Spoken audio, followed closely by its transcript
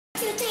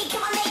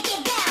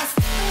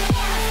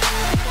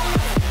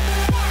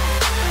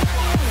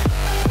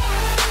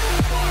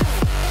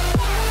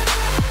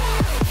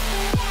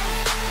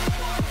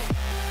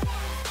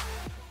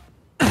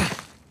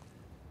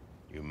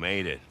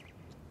Made it.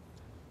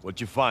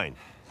 What'd you find?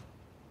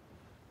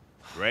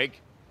 Greg?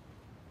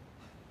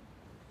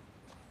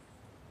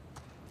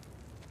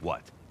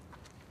 What?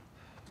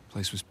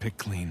 Place was picked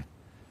clean.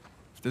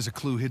 If there's a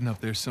clue hidden up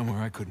there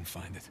somewhere, I couldn't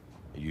find it.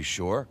 Are you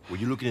sure? Were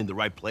you looking in the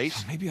right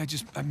place? Maybe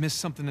I missed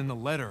something in the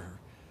letter.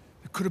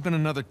 There could have been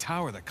another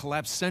tower that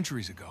collapsed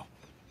centuries ago.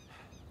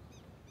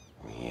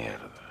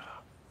 Mierda.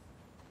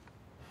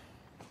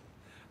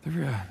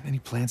 There any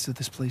plans to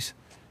this place?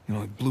 You know,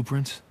 like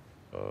blueprints?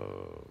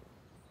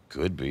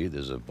 Could be.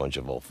 There's a bunch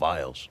of old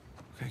files.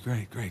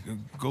 Okay, great.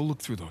 Go look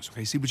through those,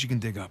 okay? See what you can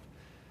dig up.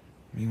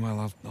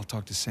 Meanwhile, I'll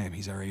talk to Sam.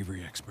 He's our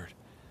Avery expert.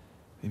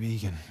 Maybe he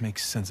can make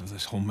sense of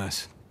this whole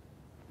mess.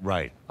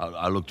 Right.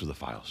 I'll look through the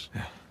files.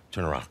 Yeah.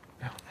 Turn around.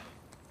 Yeah.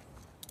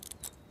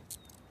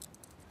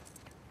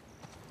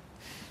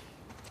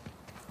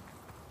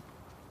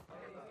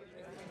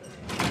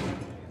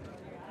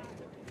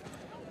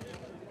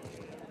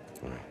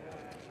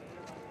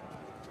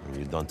 When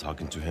you're done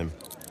talking to him,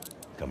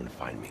 come and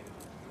find me.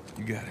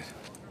 You got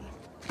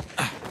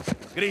it.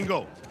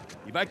 Gringo,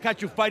 if I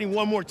catch you fighting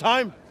one more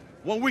time,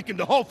 1 week in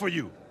the hole for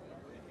you.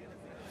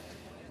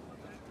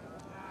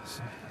 It's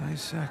a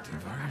nice acting,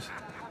 Vargas.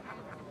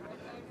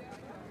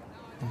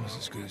 Almost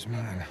as good as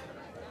mine.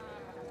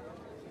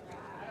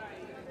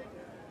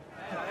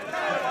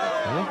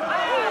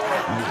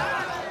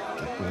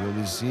 ¿Qué puedo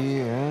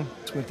decir, eh?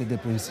 Suerte de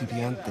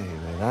principiante,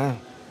 ¿verdad?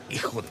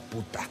 Hijo de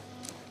puta.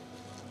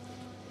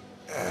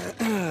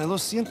 Lo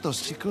siento,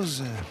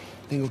 chicos.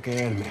 Tengo que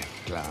irme.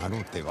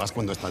 Claro, te vas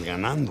cuando estás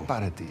ganando.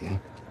 Para ti, ¿eh?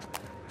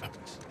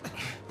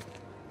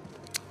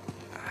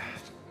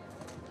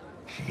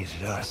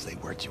 Jesus, they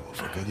worked you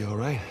over good. You all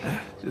right?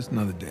 Just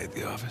another day at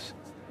the office.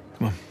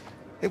 Come on.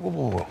 Hey,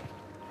 whoa.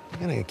 You're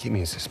gonna keep me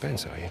in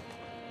suspense, are you?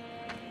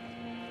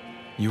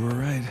 You were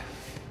right.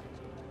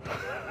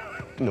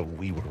 No,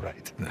 we were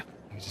right. No.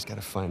 We just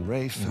gotta find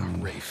Rafe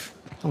and... Rafe.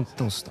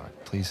 Don't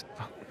start, please.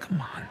 Oh,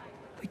 come on.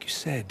 Like you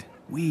said,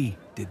 we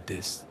did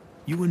this.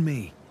 You and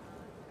me.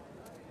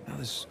 Now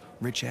this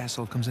rich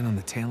asshole comes in on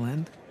the tail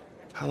end?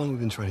 How long have we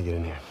been trying to get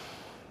in here?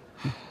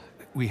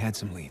 We had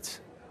some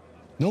leads.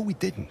 No, we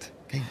didn't.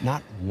 Okay,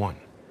 not one.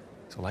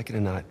 So like it or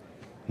not,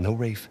 no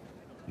Rafe,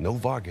 no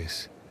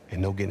Vargas,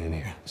 and no getting in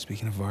here.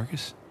 Speaking of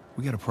Vargas,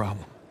 we got a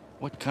problem.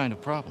 What kind of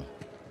problem?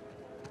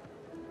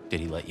 Did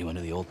he let you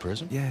into the old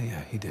prison?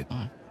 Yeah, he did.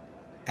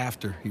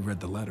 After he read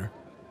the letter.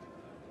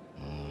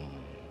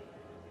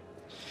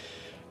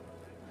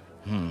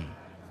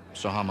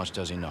 So how much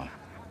does he know?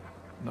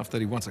 Enough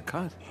that he wants a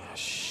cut. Yeah,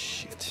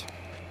 shit.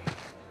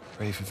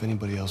 Rafe, if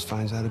anybody else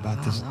finds out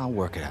about this... I'll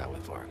work it out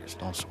with Vargas.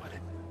 Don't sweat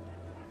it.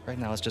 Right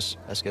now, let's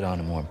get on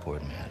to more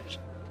important matters.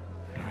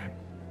 All right.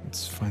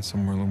 Let's find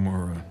somewhere a little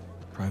more,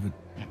 private.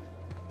 Yeah.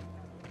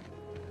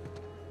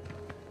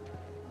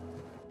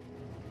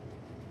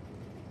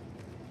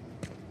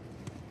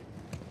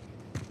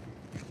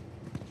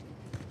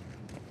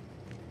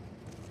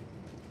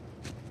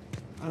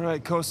 All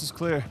right, coast is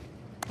clear.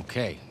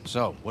 Okay,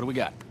 so what do we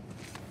got?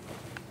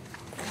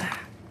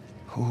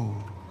 Oh,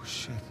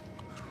 shit.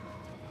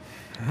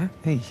 Huh?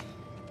 Hey,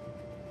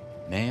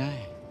 May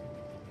I?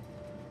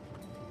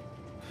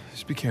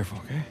 just be careful,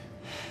 okay?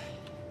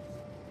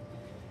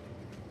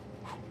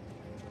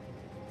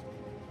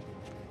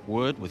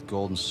 Wood with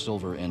gold and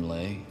silver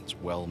inlay. It's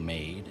well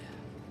made.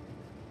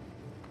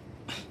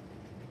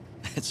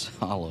 It's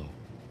hollow.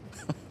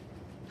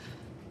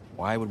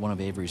 Why would one of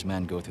Avery's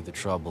men go through the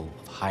trouble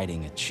of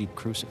hiding a cheap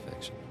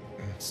crucifix?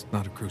 It's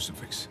not a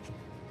crucifix.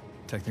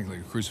 Technically,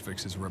 a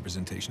crucifix is a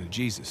representation of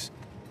Jesus.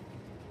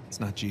 It's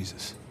not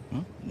Jesus.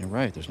 Well, you're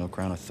right. There's no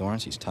crown of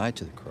thorns. He's tied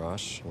to the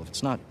cross. Well, if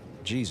it's not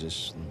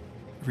Jesus, then...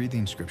 Read the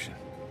inscription.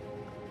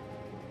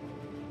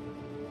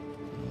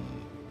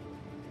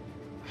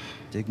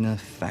 Digna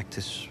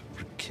factus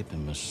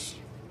recipimus.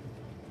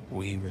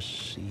 We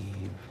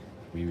receive...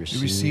 We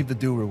receive the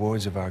due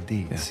rewards of our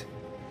deeds.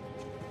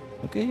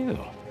 Yeah. Look at you.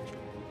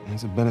 And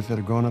it's a benefit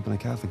of growing up in a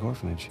Catholic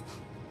orphanage.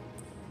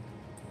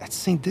 That's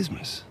St.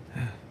 Dismas.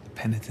 Yeah, the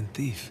penitent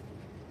thief.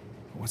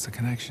 What's the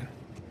connection?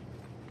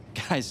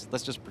 Guys,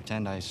 let's just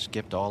pretend I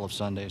skipped all of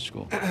Sunday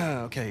school.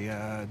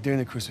 Okay, during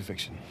the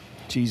crucifixion,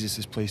 Jesus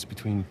is placed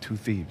between two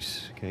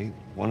thieves, okay?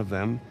 One of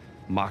them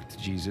mocked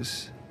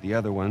Jesus. The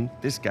other one,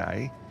 this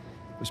guy,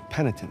 was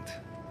penitent.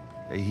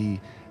 Okay,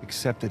 he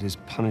accepted his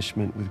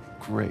punishment with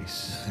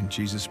grace. And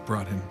Jesus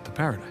brought him to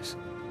paradise.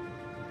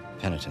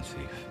 Penitent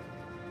thief.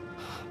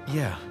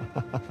 Yeah.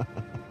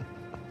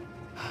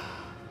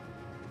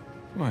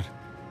 What?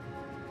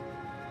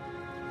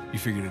 You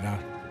figured it out?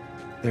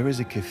 There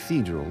is a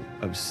cathedral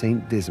of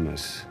St.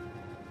 Dismas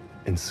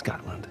in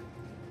Scotland.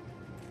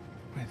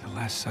 Wait, the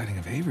last sighting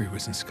of Avery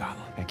was in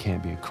Scotland. That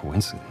can't be a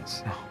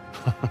coincidence. No.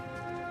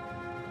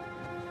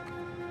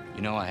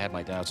 You know, I had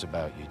my doubts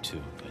about you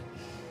too, but...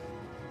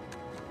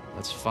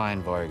 Let's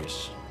find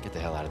Vargas. Get the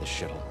hell out of this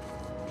shithole.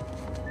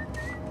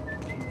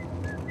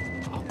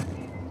 Oh.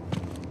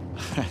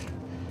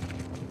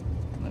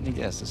 Let me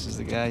guess, this is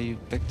the guy you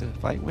picked a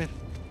fight with?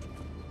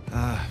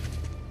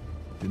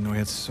 Didn't know he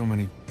had so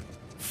many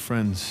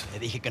friends. Te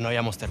dije que no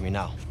hayamos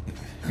terminado.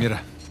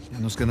 Mira, ya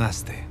nos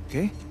ganaste,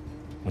 ¿okay?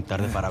 Muy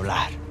tarde para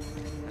hablar.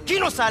 Aquí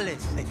no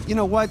sales. Hey, you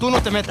know what? Tú no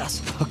te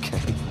metas.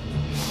 Okay.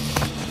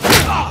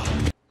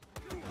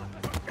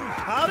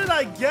 How did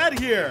I get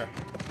here?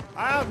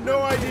 I have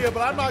no idea,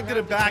 but I'm not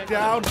gonna back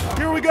down.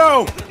 Here we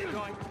go.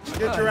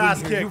 Get your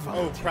ass kicked.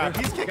 Oh crap,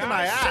 he's kicking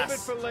my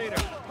ass.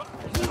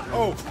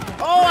 Oh,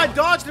 I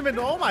dodged him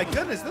into, oh my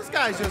goodness, this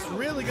guy's just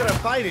really good at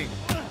fighting.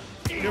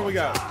 Here we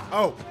go.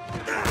 Oh,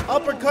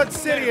 Uppercut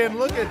City, and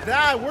look at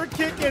that. We're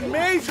kicking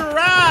major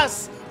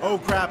ass. Oh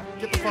crap,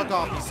 get the fuck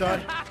off me,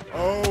 son.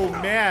 Oh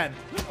man,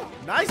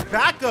 nice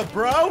backup,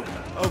 bro.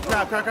 Oh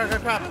crap.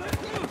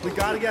 We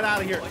gotta get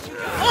out of here.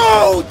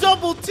 Oh,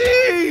 double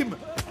team.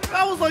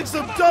 That was like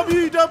some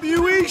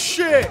WWE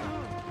shit.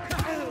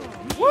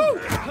 Woo!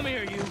 Come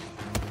here, you.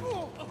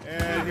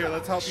 And here,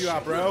 let's help you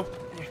out, bro.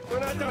 We're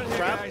not done here,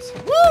 guys.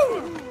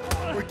 Woo!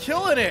 We're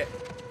killing it.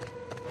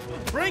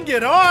 Bring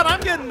it on.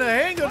 I'm getting the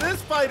hang of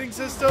this fighting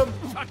system.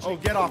 Oh,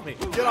 get off me.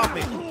 Get off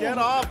me. Get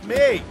off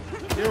me.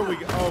 Here we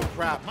go. Oh,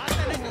 crap.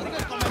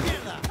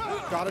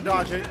 Gotta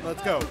dodge it.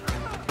 Let's go.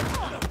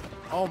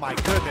 Oh, my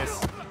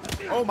goodness.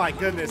 Oh, my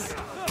goodness.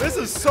 This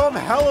is some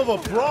hell of a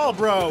brawl,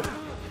 bro.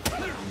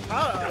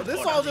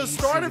 This all just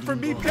started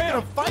from me picking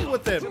a fight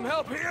with him. Some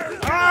help here.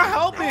 Ah,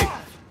 help me.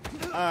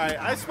 All right,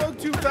 I spoke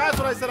too fast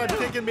when I said I'm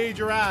kicking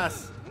major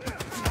ass.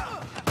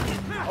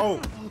 Oh.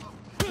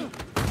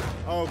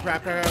 Oh,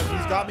 crap.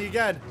 He's got me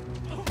again.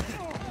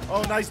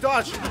 Oh, nice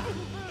dodge.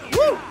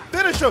 Woo!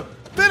 Finish him.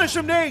 Finish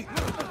him, Nate.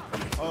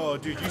 Oh,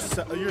 dude,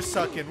 you're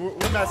sucking.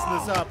 We're messing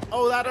this up.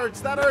 Oh, that hurts.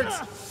 That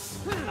hurts.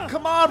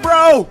 Come on,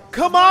 bro.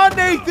 Come on,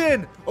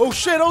 Nathan. Oh,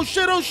 shit. Oh,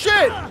 shit. Oh,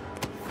 shit.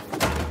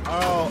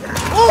 Oh.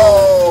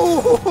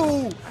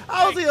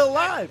 How's he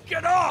alive?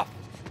 Get off!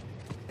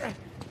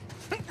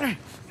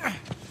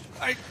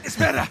 Ay,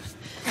 espera.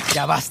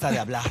 Ya basta de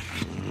hablar.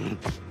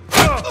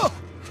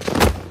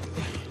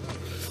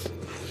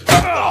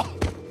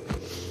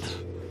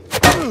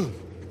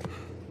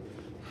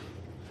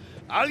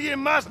 Alguien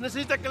más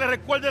necesita que le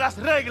recuerde las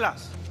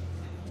reglas.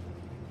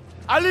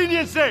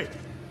 ¡Alíñense!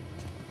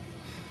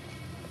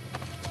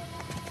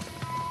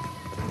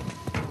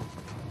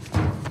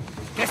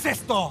 ¿Qué es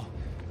esto?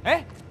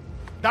 ¿Eh?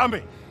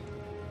 Dame.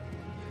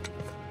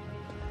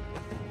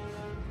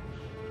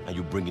 Are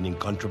you bringing in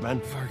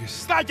contraband?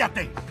 Vargas.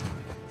 ¡Cállate!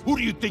 Who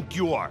do you think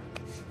you are?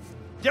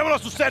 Llévalo a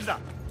su celda.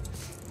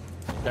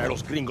 Trae a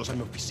los gringos a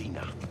mi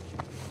oficina.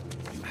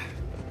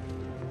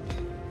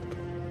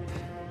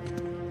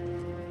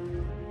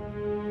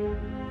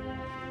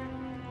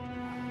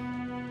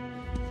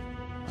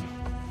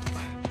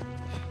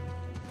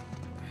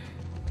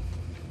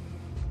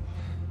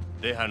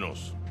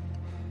 Déjanos.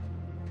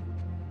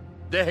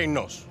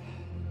 Déjennos.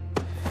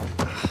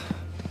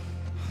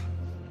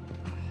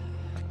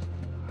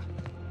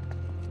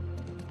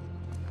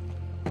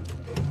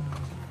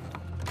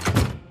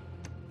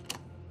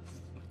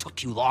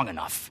 Took you long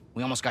enough.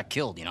 We almost got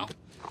killed, you know?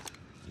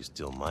 You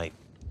still might.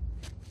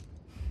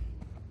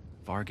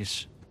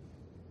 Vargas?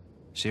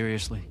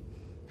 Seriously?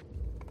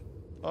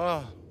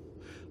 Oh,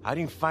 I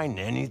didn't find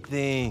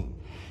anything.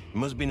 It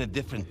must be in a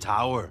different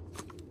tower.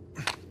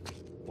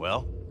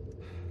 Well?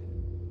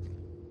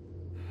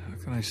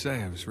 What can I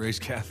say? I was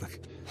raised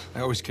Catholic. I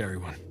always carry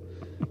one.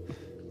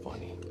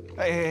 Funny.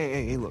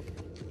 Hey, look.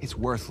 It's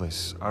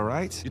worthless, all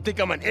right? You think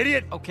I'm an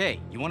idiot? Okay,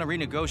 you want to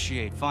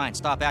renegotiate, fine.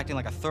 Stop acting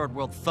like a third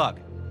world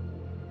thug.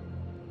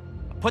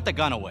 Put the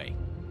gun away.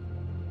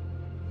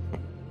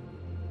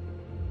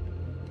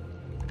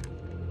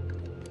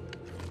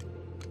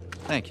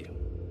 Thank you.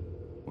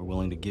 We're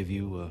willing to give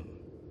you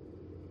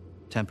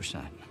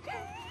 10%.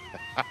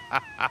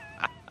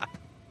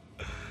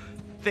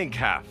 Think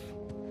half.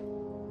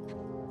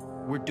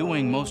 We're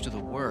doing most of the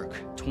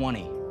work,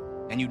 20,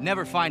 and you'd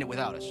never find it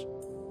without us.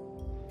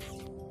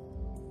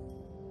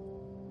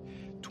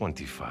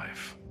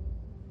 25.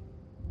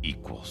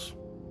 Equals.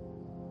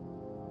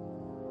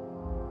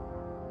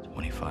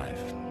 25.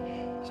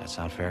 Does that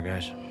sound fair,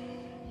 guys?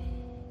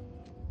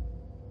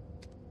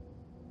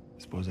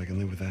 Suppose I can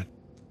live with that.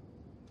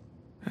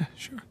 Yeah,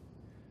 sure.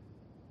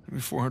 I mean,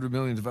 400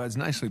 million divides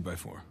nicely by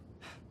 4.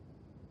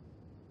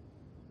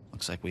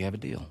 Looks like we have a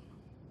deal.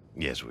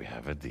 Yes, we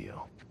have a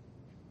deal.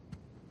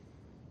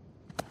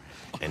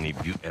 And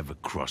if you ever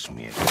cross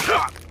me again...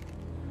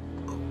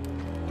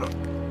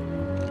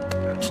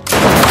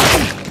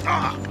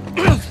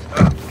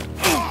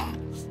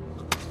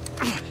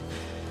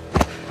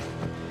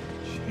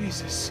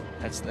 Jesus.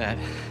 That's that.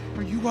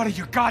 Are you out of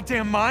your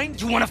goddamn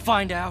mind? You want to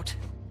find out?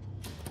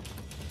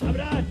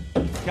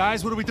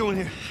 Guys, what are we doing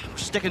here? We're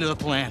sticking to the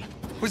plan.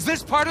 Was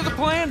this part of the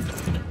plan?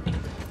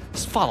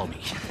 Just follow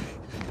me.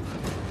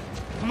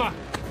 Come on.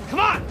 Come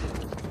on!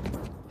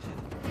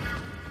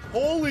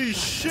 Holy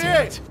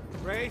shit!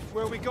 Rafe,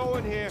 where are we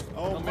going here?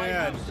 Oh,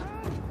 man.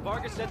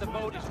 Vargas said the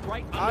boat is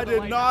right under I the did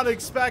lighthouse. not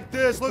expect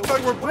this. Looks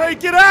like we're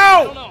breaking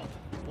out! No.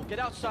 We'll get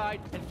outside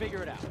and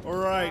figure it out. All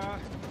right.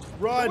 The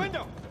Run.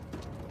 window.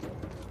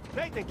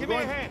 Nathan, give We're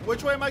me a going- hand.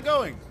 Which way am I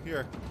going?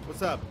 Here.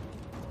 What's up?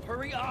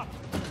 Hurry up.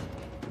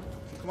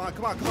 Come on,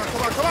 come on, come on,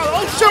 come on, come on.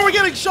 Oh shit, we're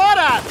getting shot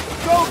at.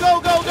 Go, go,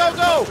 go, go,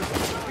 go.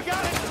 We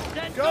got it.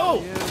 Dead.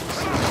 Go.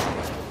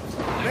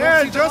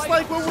 Man, just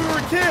like when we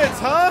were kids,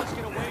 huh?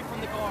 Get away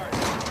from the guard.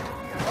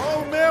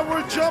 Oh man,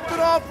 we're jumping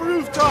off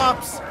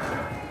rooftops.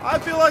 I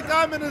feel like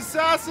I'm in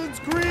Assassin's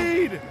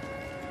Creed.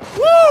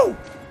 Woo!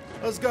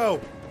 Let's go.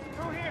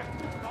 Through here.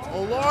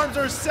 Alarms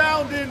are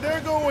sounding.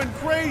 They're going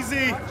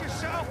crazy. Watch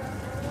yourself.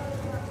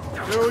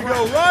 There we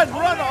go. Run,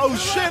 run. Oh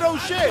shit, oh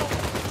shit.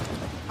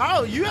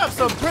 How? You have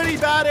some pretty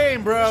bad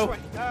aim, bro.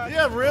 You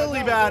have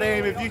really bad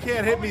aim if you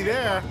can't hit me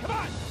there.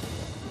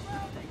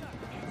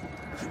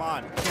 Come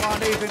on. Come on,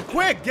 Nathan.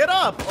 Quick, get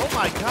up. Oh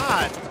my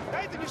god.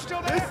 Nathan, you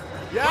still there?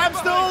 Yeah, I'm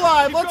still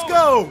alive. Let's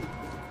go.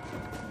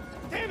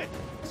 Damn it.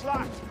 It's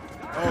locked.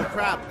 Oh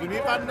crap. We need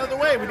to find another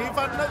way. We need to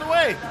find another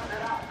way.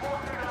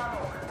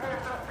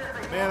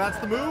 Man, that's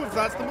the move.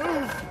 That's the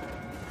move.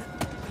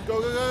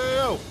 Go, go, go,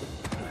 go,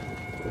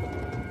 go.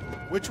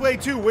 Which way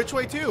to? Which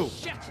way to?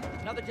 Shit.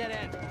 Another dead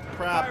end.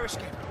 Crap. Fire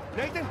escape.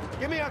 Nathan,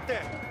 get me out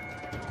there.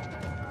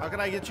 How can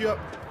I get you up?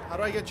 How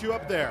do I get you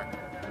up there?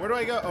 Where do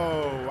I go?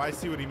 Oh, I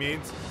see what he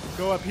means.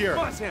 Go up here.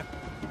 Come on, Sam.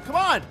 Come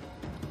on.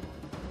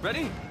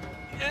 Ready?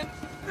 And...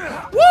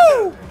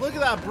 Woo! Look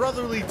at that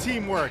brotherly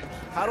teamwork.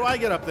 How do I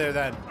get up there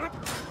then?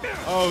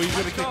 Oh, he's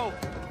gonna kick.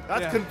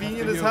 That's Yeah,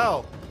 convenient after as you.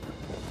 hell.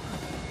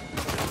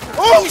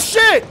 Oh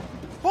shit!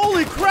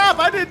 Holy crap!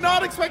 I did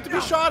not expect to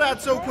be shot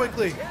at so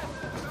quickly.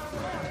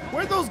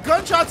 Where'd those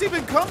gunshots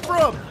even come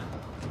from?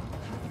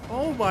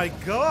 Oh my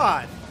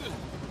god!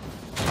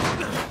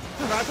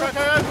 Crap, crap,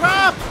 crap,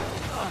 crap!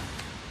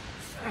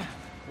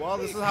 Well,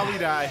 this is how we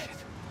die.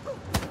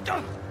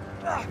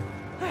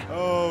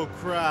 Oh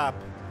crap!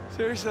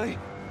 Seriously?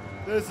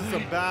 This is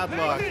some bad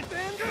luck.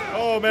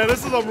 Oh man,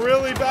 this is some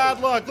really bad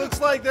luck.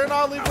 Looks like they're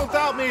not leaving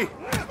without me.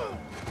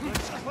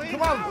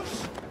 Come on.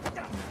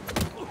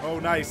 Oh,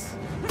 nice.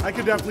 I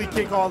could definitely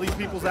kick all these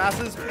people's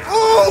asses.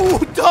 Oh,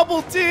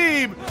 double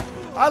team.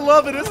 I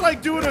love it. It's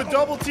like doing a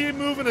double team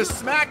move in a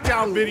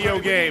SmackDown video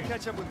game.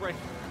 Catch up with Ray.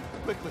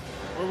 Quickly.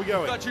 Where are we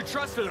going? Thought you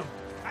trusted him.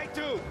 I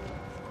do.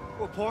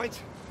 What point?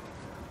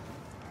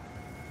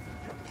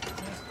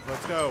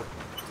 Let's go.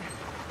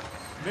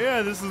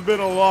 Man, this has been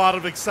a lot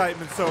of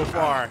excitement so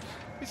far.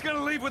 He's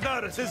gonna leave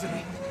without us, isn't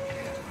he?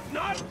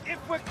 Not if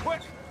we're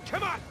quick.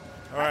 Come on.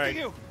 All right. After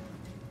you.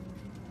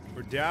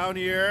 We're down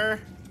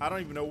here. I don't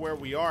even know where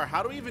we are.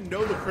 How do we even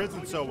know the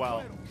prison so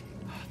well?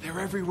 They're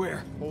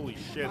everywhere. Holy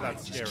shit,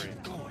 that's scary.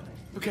 Going.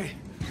 Okay,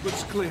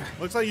 looks clear.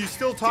 Looks like you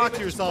still talk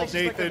to yourself, This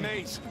place is like a Nathan.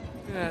 maze.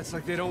 Yeah, it's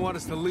like they don't want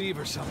us to leave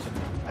or something.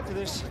 After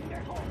this,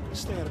 we'll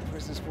stay out of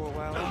prisons for a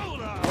while.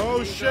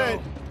 Oh shit.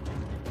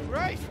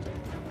 Right.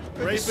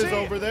 Rafe is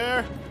over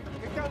there.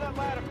 Kick down that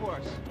ladder for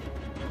us.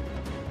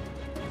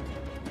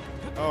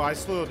 Oh, I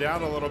slowed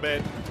down a little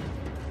bit.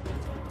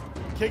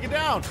 Kick it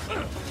down.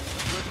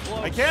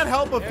 I can't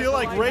help but feel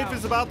like Rafe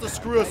is about to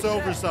screw us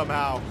over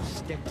somehow.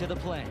 Stick to the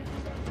plan.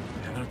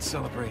 Yeah, don't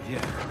celebrate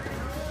yet.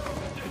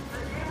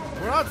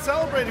 We're not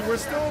celebrating. We're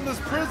still in this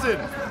prison.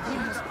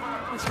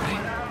 That's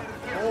right.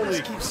 Holy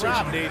keep crap,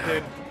 searching.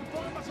 Nathan.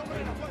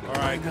 All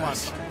right, come on.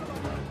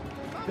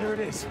 There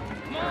it is.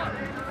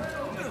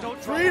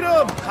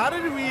 Freedom! How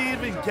did we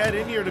even get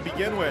in here to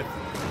begin with?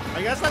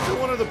 I guess that's in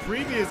one of the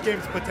previous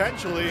games,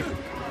 potentially.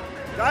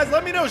 Guys,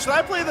 let me know. Should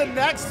I play the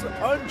next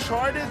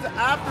Uncharted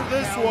after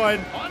this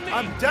one?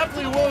 I'm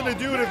definitely willing to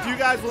do it if you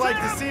guys would like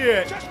to see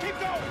it. Just keep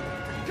going.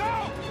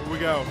 Go. Here we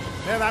go.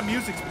 Man, that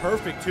music's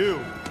perfect, too.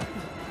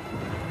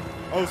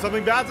 Oh,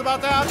 something bad's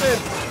about to happen.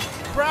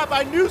 Crap,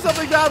 I knew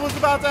something bad was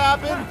about to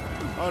happen.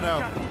 Oh,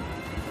 no.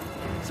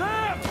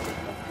 Sam!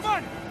 Come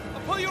on!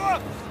 I'll pull you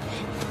up!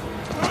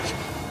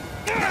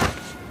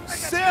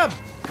 Sam!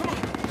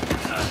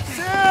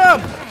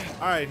 Sam!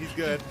 All right, he's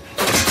good.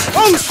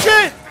 Oh,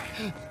 shit!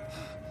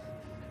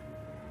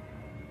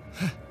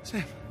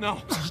 Sam,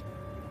 no.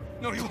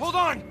 No, you hold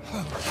on!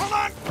 Hold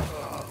on!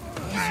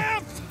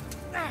 Sam!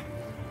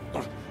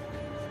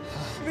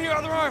 Give me your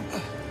other arm!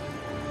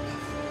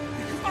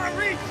 Come on,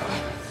 reach!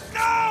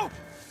 No!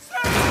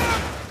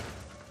 Sam!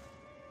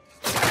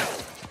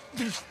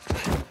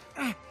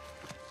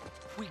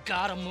 We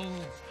gotta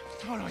move.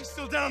 Oh no, he's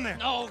still down there.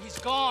 No, he's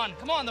gone.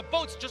 Come on, the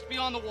boat's just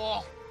beyond the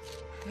wall.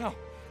 No,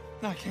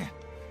 I can't.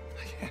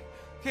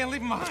 Can't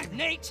leave him behind.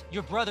 Nate,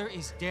 your brother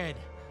is dead.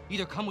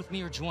 Either come with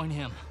me or join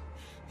him.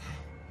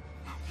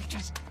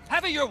 Just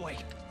have it your way.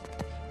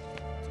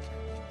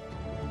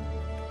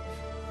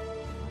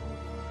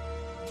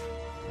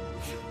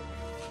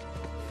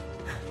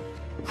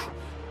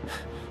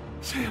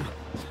 Sam.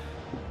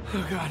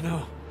 Oh God,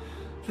 no.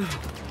 No.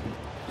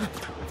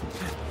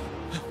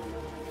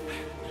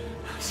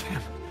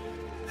 Sam.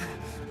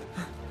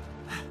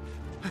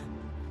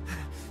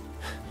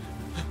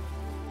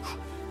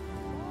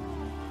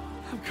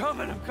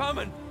 I'm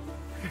coming.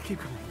 Keep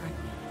coming, right?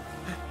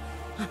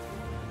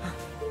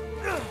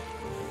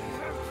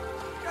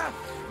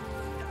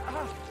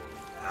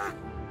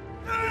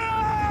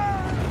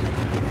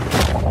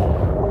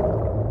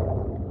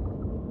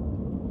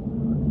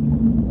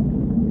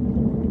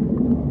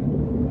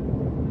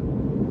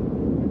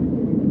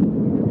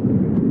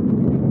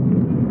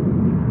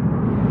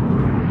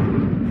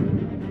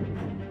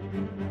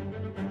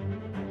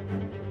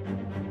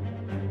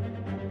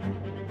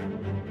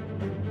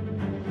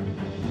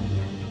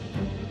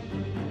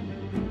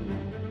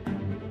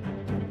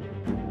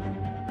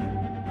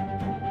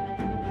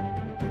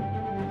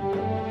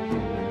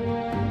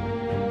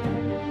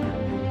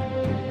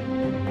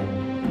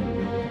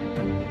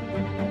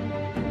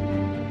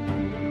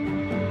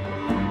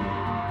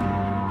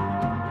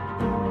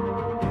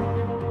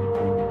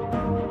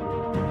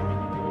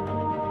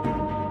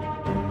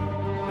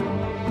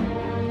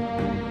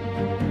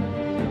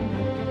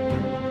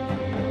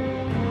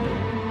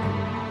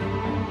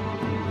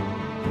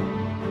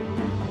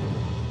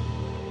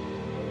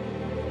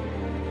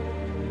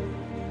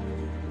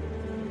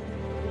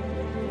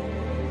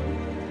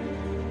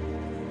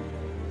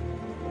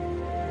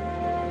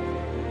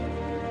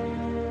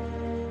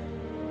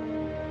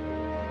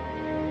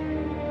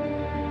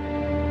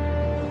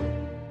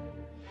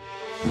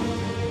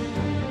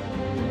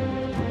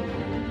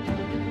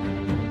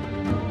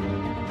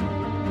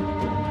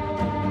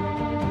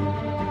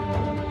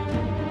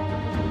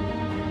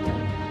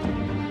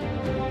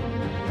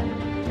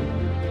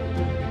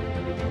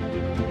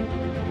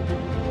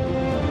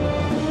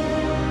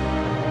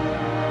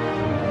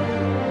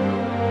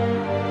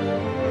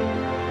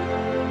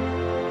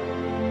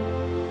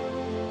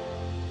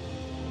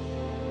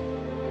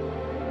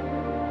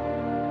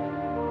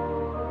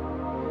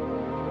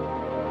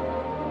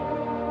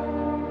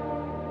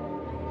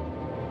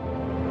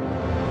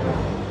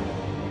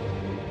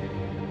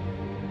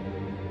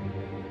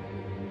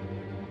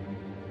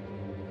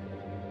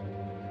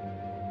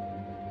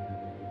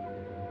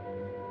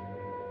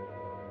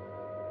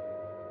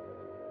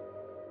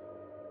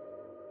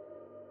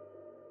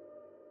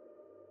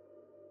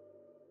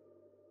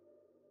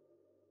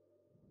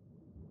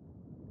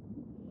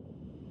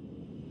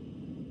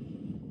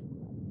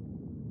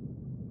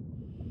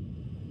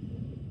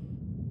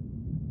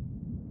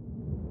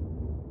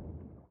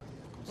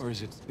 Or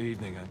is it the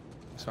evening?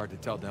 It's hard to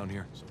tell down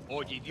here.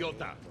 Oye,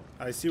 idiota.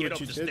 I see Get what up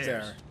you the did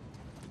stairs. there.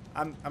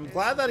 I'm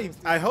glad that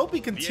I hope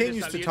he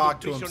continues to talk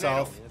to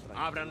himself.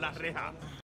 Abran la reja.